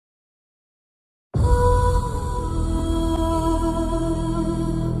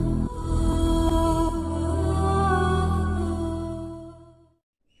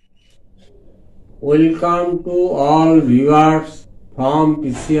Welcome to all viewers from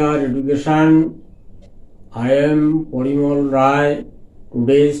P.C.R.Education. I am Porimal Rai.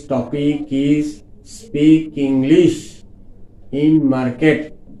 Today's topic is Speak English in Market.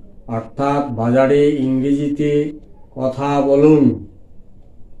 অর্থাৎ বাজারে ইংরেজিতে কথা বলুন।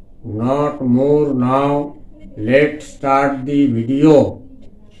 Not more now. Let's start the video.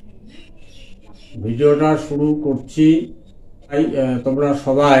 ভিডিওটা শুরু করছি। তোমরা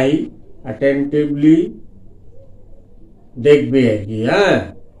সবাই অ্যাটেন্টিভলি দেখবে আর কি।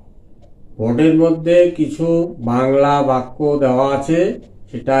 বোর্ডের মধ্যে কিছু বাংলা বাক্য দেওয়া আছে,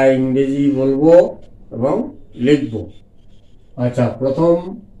 সেটা ইংরেজি বলবো এবং লিখব। আচ্ছা, প্রথম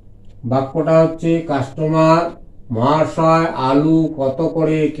বাক্যটা হচ্ছে কাস্টমার, মহাশয় আলু কত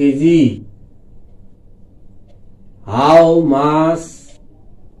করে KG? How much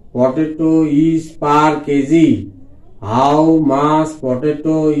potato is per kg? How much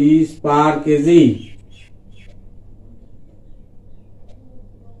potato is per kg?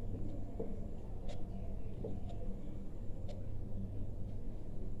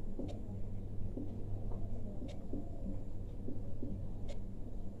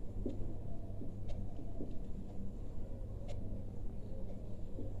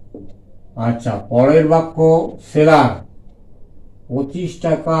 আচ্ছা, পরের বাক্য সেলার, 25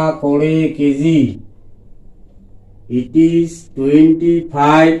 টাকা করে KG. It is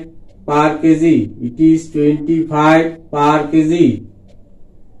 25 per kg. It is 25 per kg.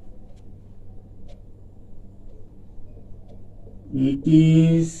 It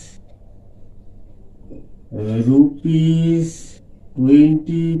is rupees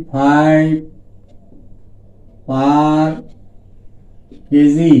 25 per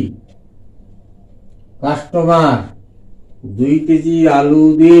kg. Customer, 2 KG আলু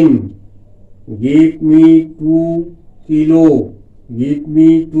দিন। Give me 2 kilo. Give me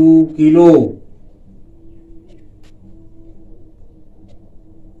 2 kilo.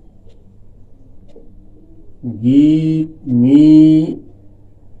 Give me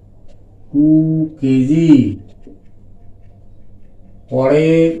 2 kg.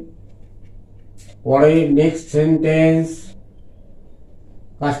 পরে next sentence,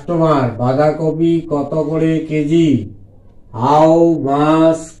 customer, বাঁধাকপি কত করে KG? How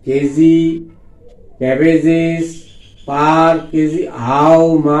much KG cabbages per kg? How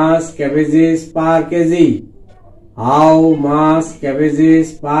much cabbages per kg? How much cabbages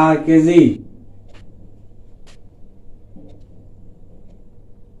per kg?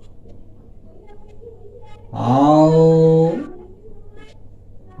 How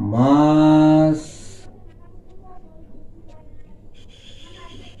much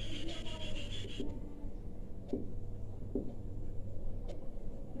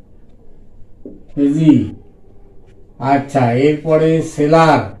KG? আচ্ছা, এরপরে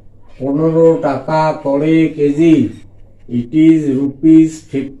seller, 15 টাকা করে KG. It is rupees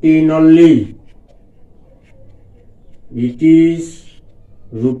 15 only. It is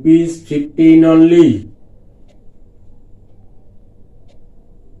rupees 15 only.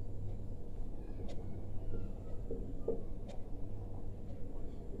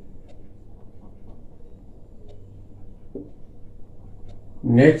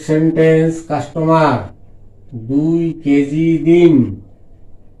 Next sentence, customer, 2 KG দিন।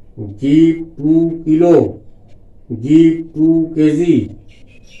 Give 2 kilo. Give 2 kg.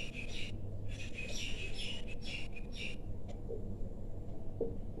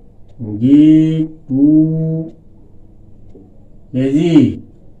 Give 2 kg.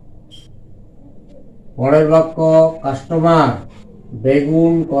 পরের বাক্য, customer,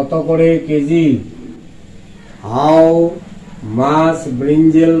 বেগুন কত করে KG? How much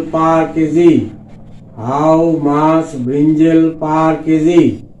brinjal per kg? How much brinjal per kg?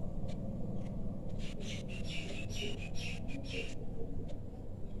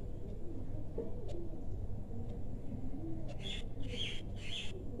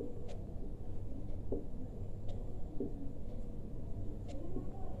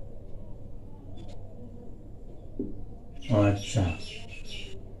 আচ্ছা,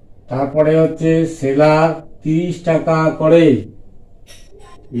 তারপরে হচ্ছে seller, 30 টাকা করে।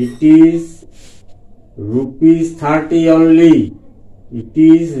 It is rupees 30 only. It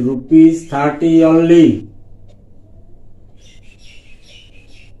is rupees 30 only.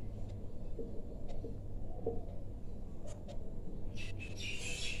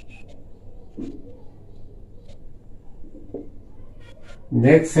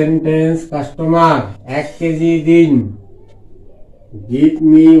 Next sentence, customer, 1 KG দিন। Give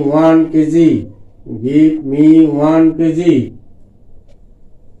me 1 kg. Give me 1 kg.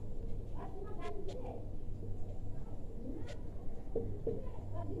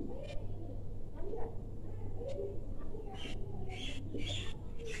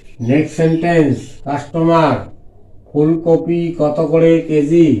 Next sentence, customer ফুলকপি কত করে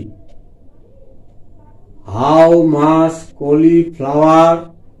KG? How much cauliflower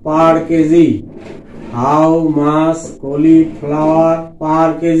per KG? How much cauliflower per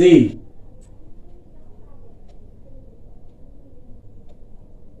KG?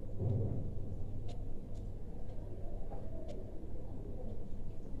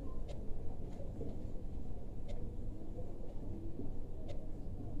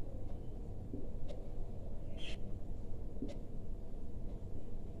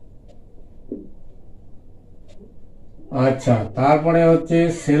 আচ্ছা, তারপরে হচ্ছে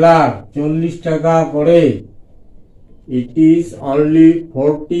seller 40 টাকা করে। It is only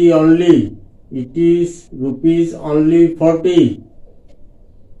 40 only. It is rupees only 40।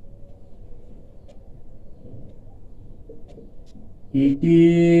 It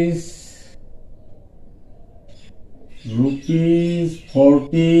is rupees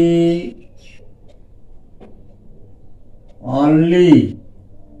 40 only.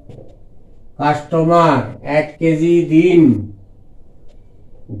 Customer 1 KG দিন।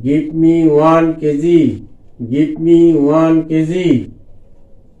 Give me 1 KG. Give me 1 KG.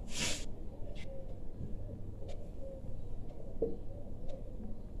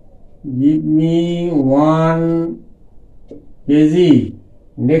 Give me 1 KG.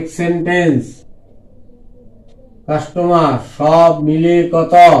 Next sentence, customer সব মিলে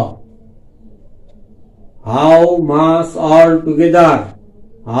কত? How much all together?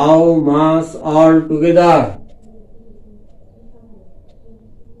 How much all together?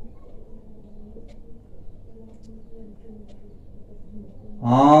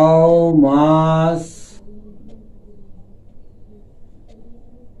 How much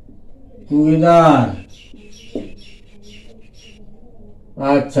together.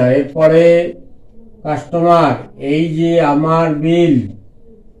 আচ্ছা, এরপরে customer এই যে আমার বিল।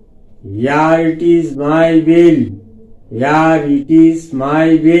 Here it is my bill. Here it is my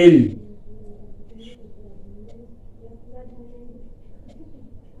bill.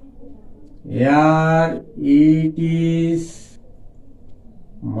 Here it is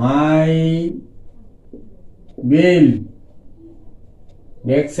my bill.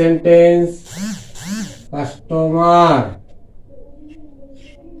 Next sentence, customer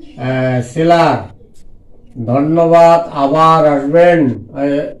seller ধন্যবাদ, আবার আসবেন।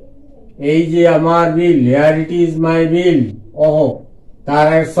 এই যে আমার বিল। হিয়ার ইট ইজ মাই বিল। ওহো, তার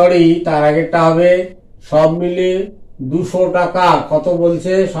আগেরটা হবে সব মিলে 200 টাকা। কত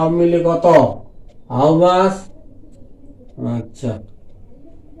বলছে? সব মিলে কত? How much? আচ্ছা,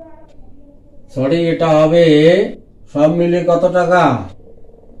 এটা হবে সব মিলে কত টাকা?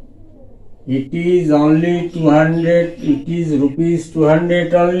 It is only 200. It is rupees 200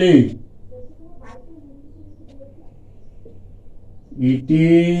 only. It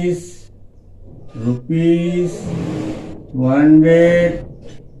is rupees 200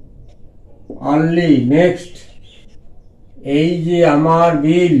 only. Next, এই যে আমার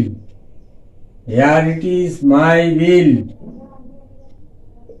বিল। Here it is my bill.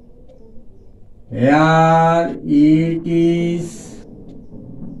 Here it is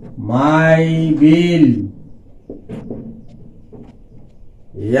my bill.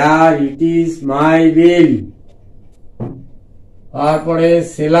 Here it is my bill. তারপরে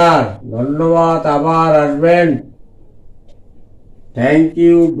সেলার ধন্যবাদ, আবার আসবেন। Thank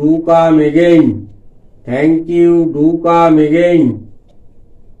you, do come again. Thank you, do come again.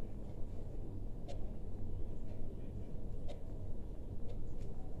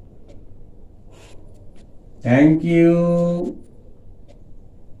 Thank you,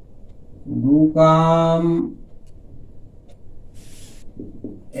 do come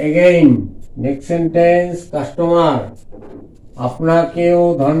again. Next sentence, customer আপনাকেও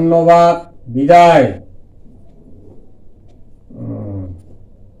ধন্যবাদ, বিদায়।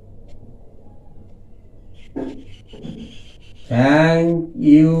 Thank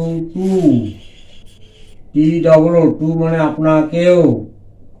you two. Two মানে আপনাকেও।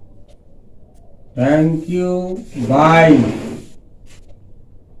 Thank you, by.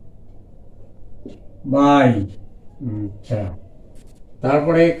 By. আচ্ছা,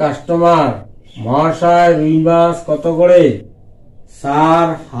 তারপরে কাস্টমার মহাশয় রুই মাছ কত করে? Sir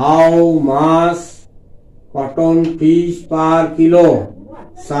how much cotton fish per kilo?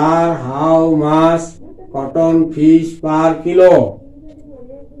 Sir how much cotton fish per kilo?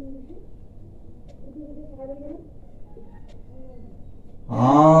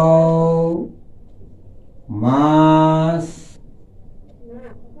 How much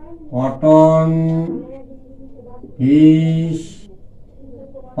cotton fish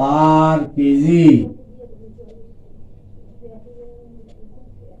per KG?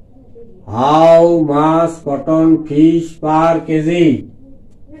 How much cotton fish per KG.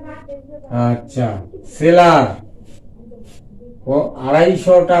 আচ্ছা, seller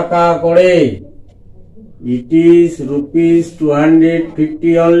 250 টাকা করে। It is rupees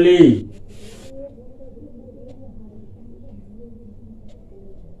 250 only.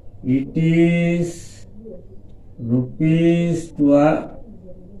 It is rupees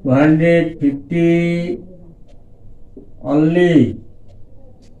 250 only.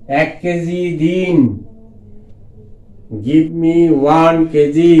 1 KG দিন। Give me 1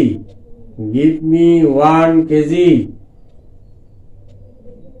 KG. Give me 1 KG.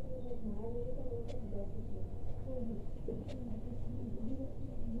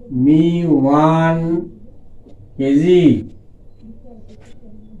 Me 1 KG.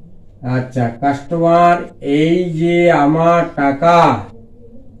 আচ্ছা, customer, এই যে আমার টাকা।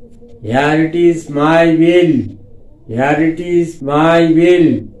 Here it is my bill. Here it is my bill.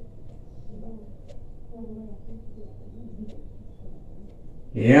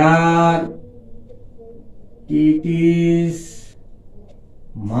 Here it is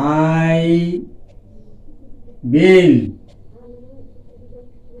my bill.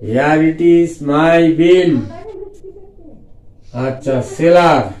 Here it is my bill. আচ্ছা,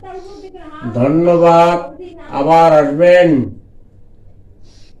 seller, ধন্যবাদ, আবার আসবেন।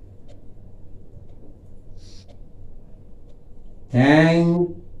 Thank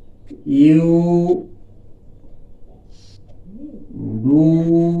you, do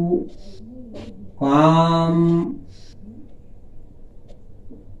come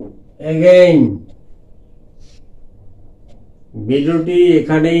again. ভিডিওটি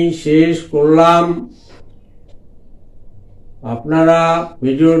এখানেই শেষ করলাম। আপনারা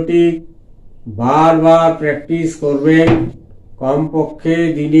ভিডিওটি বারবার প্র্যাকটিস করবেন। কমপক্ষে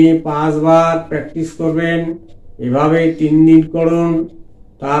দিনে 5 বার প্র্যাকটিস করবেন। এভাবে 3 দিন করুন।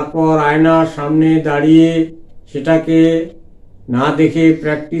 তারপর আয়নার সামনে দাঁড়িয়ে সেটাকে না দেখে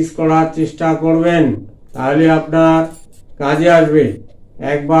প্র্যাকটিস করার চেষ্টা করবেন। তাহলে আপনার কাজে আসবে।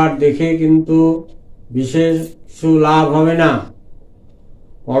 একবার দেখে কিন্তু বিশেষ কিছু লাভ হবে না।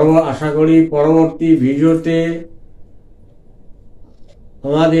 আশা করি পরবর্তী ভিডিওতে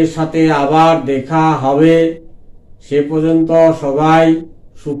তোমাদের সাথে আবার দেখা হবে। সে পর্যন্ত সবাই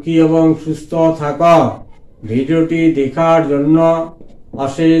সুখী এবং সুস্থ থাকো। ভিডিওটি দেখার জন্য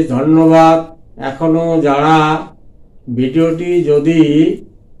অশেষ ধন্যবাদ। এখনো যারা ভিডিওটি যদি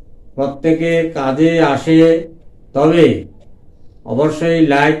প্রত্যেকের কাজে আসে তবে অবশ্যই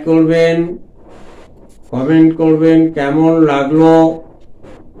লাইক করবেন, কমেন্ট করবেন কেমন লাগলো,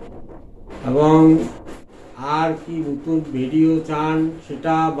 এবং আর কি নতুন ভিডিও চান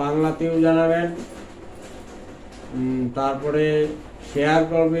সেটা বাংলাতেও জানাবেন। তারপরে শেয়ার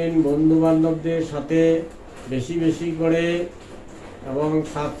করবেন বন্ধু বান্ধবদের সাথে বেশি বেশি করে, এবং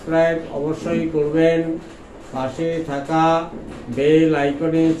সাবস্ক্রাইব অবশ্যই করবেন। পাশে থাকা বেল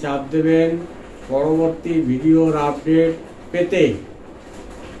আইকনে চাপ দেবেন পরবর্তী ভিডিওর আপডেট পেতে।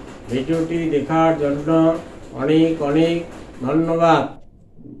 ভিডিওটি দেখার জন্য অনেক অনেক ধন্যবাদ।